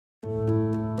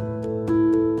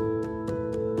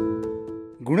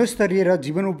गुणस्तरीय र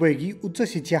जीवनोपयोगी उच्च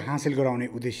शिक्षा हासिल गराउने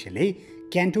उद्देश्यले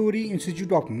क्यान्टरबरी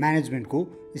इन्स्टिच्युट अफ म्यानेजमेन्टको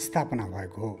स्थापना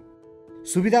भएको हो।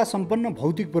 सुविधा सम्पन्न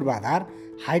भौतिक पूर्वाधार,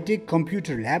 हाइटेक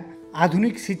कम्प्युटर ल्याब,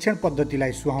 आधुनिक शिक्षण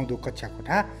पद्धतिलाई सुहाउँदो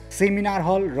कक्षाकोठा, सेमिनार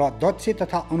हल र दक्ष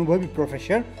तथा अनुभवी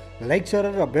प्रोफेसर,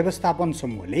 लेक्चरर र व्यवस्थापन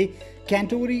समूहले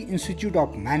क्यान्टरबरी इन्स्टिच्युट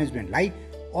अफ म्यानेजमेन्टलाई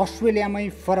अस्ट्रेलियामै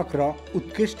फरक र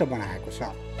उत्कृष्ट बनाएको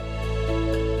छ।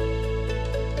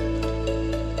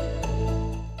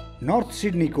 नर्थ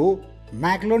सिडनीको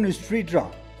म्याक्लोन स्ट्रिट र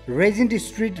रेजेन्ट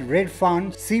स्ट्रिट रेडफार्न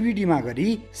CBDमा गरी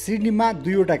सिडनीमा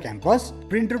 2वटा क्याम्पस,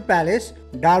 प्रिन्टर प्यालेस,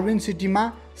 डार्विन सिटीमा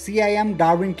CIM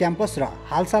डार्विन क्याम्पस र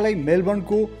हालसालै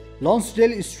मेलबर्नको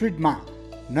लन्सडेल स्ट्रिटमा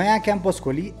नयाँ क्याम्पस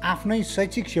खोली आफ्नै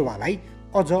शैक्षिक सेवालाई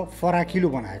अझ फराकिलो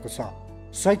बनाएको छ।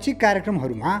 शैक्षिक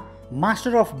कार्यक्रमहरूमा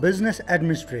master of business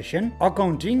administration,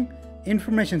 accounting,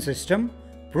 information system,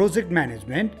 project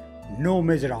management, no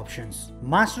major options,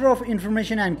 master of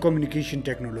information and communication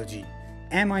technology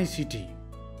MICT,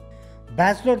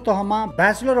 bachelor तहमा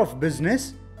bachelor of business,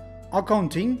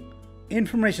 accounting,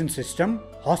 information system,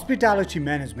 hospitality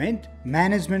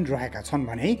management रहेका छन्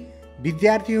भने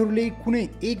विद्यार्थीहरूले कुनै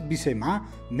एक विषयमा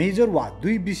मेजर वा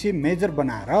 2 विषय मेजर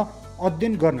बनाएर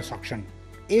अध्ययन गर्न सक्छन्।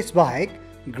 यसबाहेक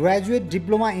graduate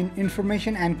diploma in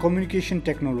information and communication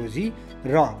technology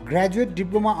र ग्रेजुएट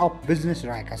डिप्लोमा अफ बिजनेस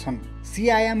रहेका छन्।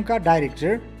 CIM का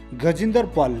डाइरेक्टर गजिन्दर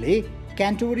पलले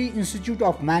क्यान्टरबरी इन्स्टिच्युट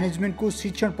अफ म्यानेजमेन्टको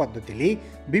शिक्षण पद्धतिले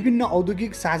विभिन्न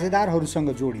औद्योगिक साझेदारहरूसँग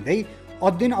जोडिँदै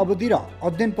अध्ययन अवधि र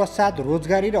अध्ययन पश्चात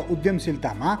रोजगारी र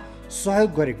उद्यमशीलतामा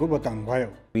सहयोग गरेको बताउनुभयो।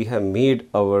 We have made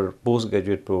our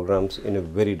postgraduate programs in a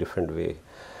very different way.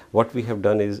 What we have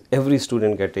done is every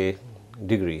student get a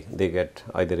degree. They get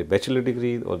either a bachelor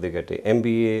degree or they get a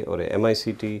MBA or a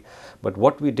MICT. But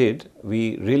what we did,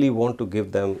 we really want to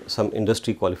give them some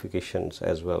industry qualifications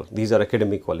as well. These are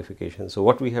academic qualifications. So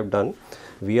what we have done,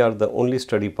 we are the only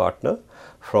study partner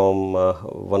from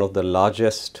one of the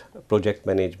largest project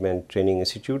management training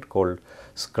institute called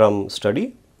Scrum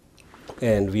Study.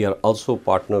 And we are also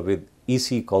partner with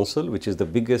EC Council, which is the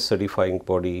biggest certifying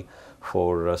body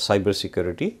for cyber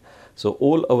security. So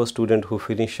all our students who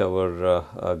finish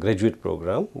our graduate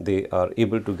program, they are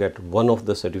able to get one of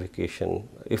the certification.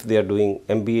 If they are doing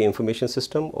MBA Information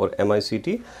System or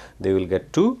MICT, they will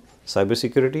get 2, cyber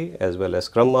security as well as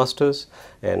Scrum Masters,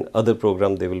 and other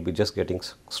program they will be just getting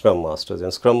Scrum Masters.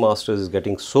 And Scrum Masters is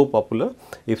getting so popular.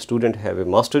 If students have a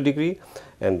master degree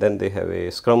and then they have a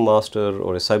Scrum Master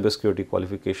or a cyber security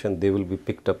qualification, they will be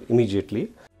picked up immediately.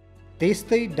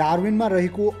 त्यस्तै डार्विनमा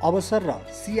रहेको अवसर र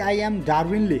CIM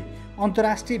डार्विनले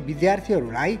अन्तर्राष्ट्रिय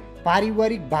विद्यार्थीहरूलाई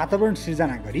पारिवारिक वातावरण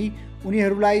सृजना गरी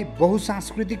उनीहरूलाई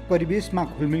बहुसांस्कृतिक परिवेशमा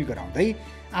घुलमिल गराउँदै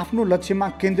आफ्नो लक्ष्यमा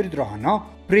केन्द्रित रहन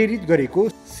प्रेरित गरेको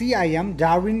CIM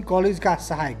डार्विन कलेजका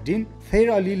सहायक डिन फेर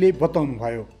अलीले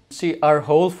बताउनुभयो। See, our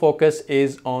whole focus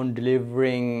is on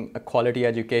delivering a quality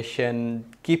education,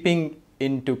 keeping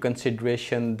into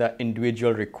consideration the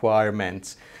individual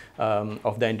requirements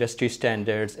of the industry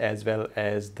standards as well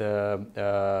as the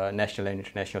national and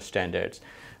international standards.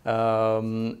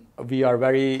 We are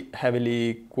very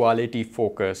heavily quality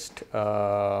focused.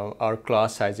 Our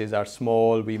class sizes are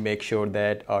small. We make sure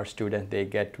that our students, they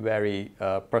get very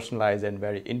personalized and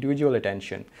very individual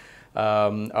attention.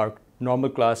 Our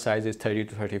normal class size is 30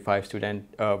 to 35 students,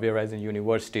 whereas in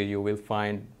university you will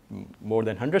find more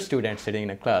than 100 students sitting in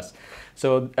a class.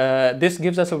 So this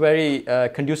gives us a very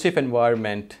conducive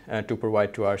environment to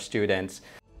provide to our students.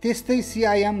 त्यस्तै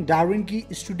CIM Darwin की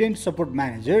student support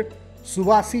manager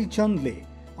Subhashi चन्दले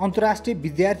अन्तर्राष्ट्रिय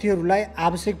विद्यार्थीहरूलाई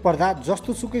आवश्यक पर्दा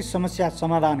जस्तोसुकै समस्या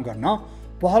समाधान गर्न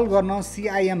पहल गर्न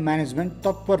CIM म्यानेजमेन्ट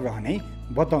तत्पर रहने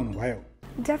बताउनुभयो।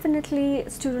 Definitely,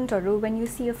 स्टुडेन्टहरू when you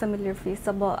see a familiar face,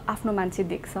 जब आफ्नो मान्छे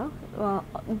देख्छ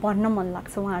भन्न मन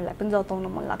लाग्छ, उहाँहरूलाई पनि जताउन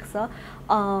मन लाग्छ।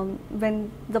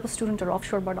 जब स्टुडेन्टहरू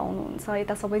अफसोरबाट आउनुहुन्छ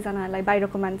यता सबैजनालाई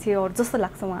बाहिरको मान्छे जस्तो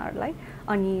लाग्छ उहाँहरूलाई,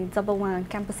 अनि जब उहाँ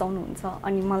क्याम्पस आउनुहुन्छ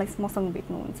अनि मलाई मसँग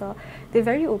भेट्नुहुन्छ, they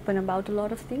very open about a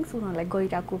lot of things. उनीहरूलाई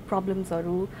गइरहेको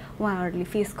प्रब्लम्सहरू, उहाँहरूले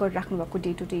फेस गरिराख्नु भएको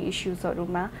डे टु डे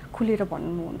इस्युजहरूमा खुलेर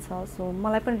भन्नुहुन्छ। सो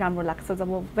मलाई पनि राम्रो लाग्छ जब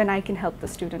when I can help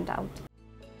the student out.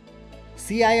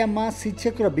 CIM मा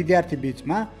शिक्षक र विद्यार्थी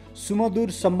बीचमा सुमधुर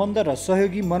सम्बन्ध र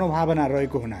सहयोगी मनोभावना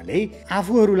रहेको हुनाले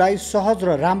आफूहरूलाई सहज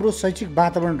र राम्रो शैक्षिक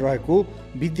वातावरण रहेको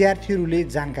विद्यार्थीहरूले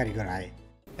जानकारी गराए।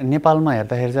 नेपालमा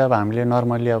हेर्दाखेरि चाहिँ अब हामीले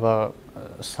नर्मली अब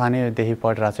सानैदेखि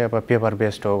पढिरहेको चाहिँ अब पेपर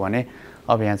बेस्ड हो भने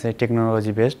अब यहाँ चाहिँ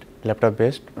टेक्नोलोजी बेस्ड, ल्यापटप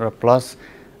बेस्ड र प्लस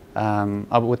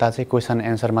अब उता चाहिँ क्वेसन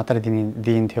एन्सर मात्रै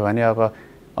दिइन्थ्यो भने अब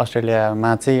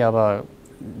अस्ट्रेलियामा चाहिँ अब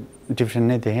डिफ्रेन्ट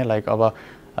नै देखेँ। लाइक अब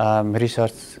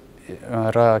रिसर्च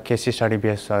र केस स्टडी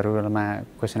बेसहरूमा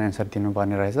क्वेसन एन्सर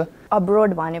दिनुपर्ने रहेछ।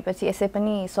 अब्रोड भनेपछि यसै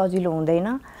पनि सजिलो हुँदैन।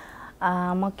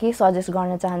 म के सजेस्ट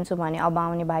गर्न चाहन्छु भने अब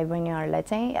आउने भाइ बहिनीहरूलाई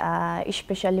चाहिँ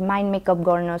स्पेसली माइन्ड मेकअप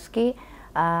गर्नुहोस् कि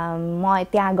म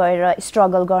त्यहाँ गएर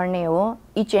स्ट्रगल गर्ने हो।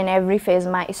 इच एन्ड एभ्री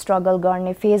फेजमा स्ट्रगल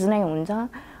गर्ने फेज नै हुन्छ।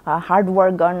 हार्ड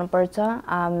वर्क गर्नुपर्छ,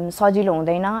 सजिलो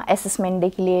हुँदैन।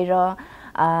 एसेसमेन्टदेखि लिएर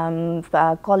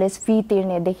कलेज फी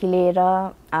तिर्नेदेखि लिएर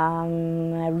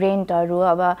रेन्टहरू,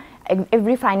 अब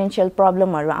एभ्री फाइनेन्सियल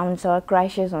प्रब्लमहरू आउँछ,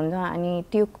 क्राइसिस हुन्छ। अनि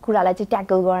त्यो कुरालाई चाहिँ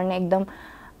ट्याकल गर्ने एकदम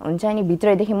हुन्छ नि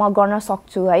भित्रैदेखि म गर्न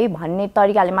सक्छु है भन्ने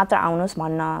तरिकाले मात्र आउनुहोस्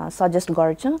भन्न सजेस्ट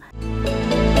गर्छु।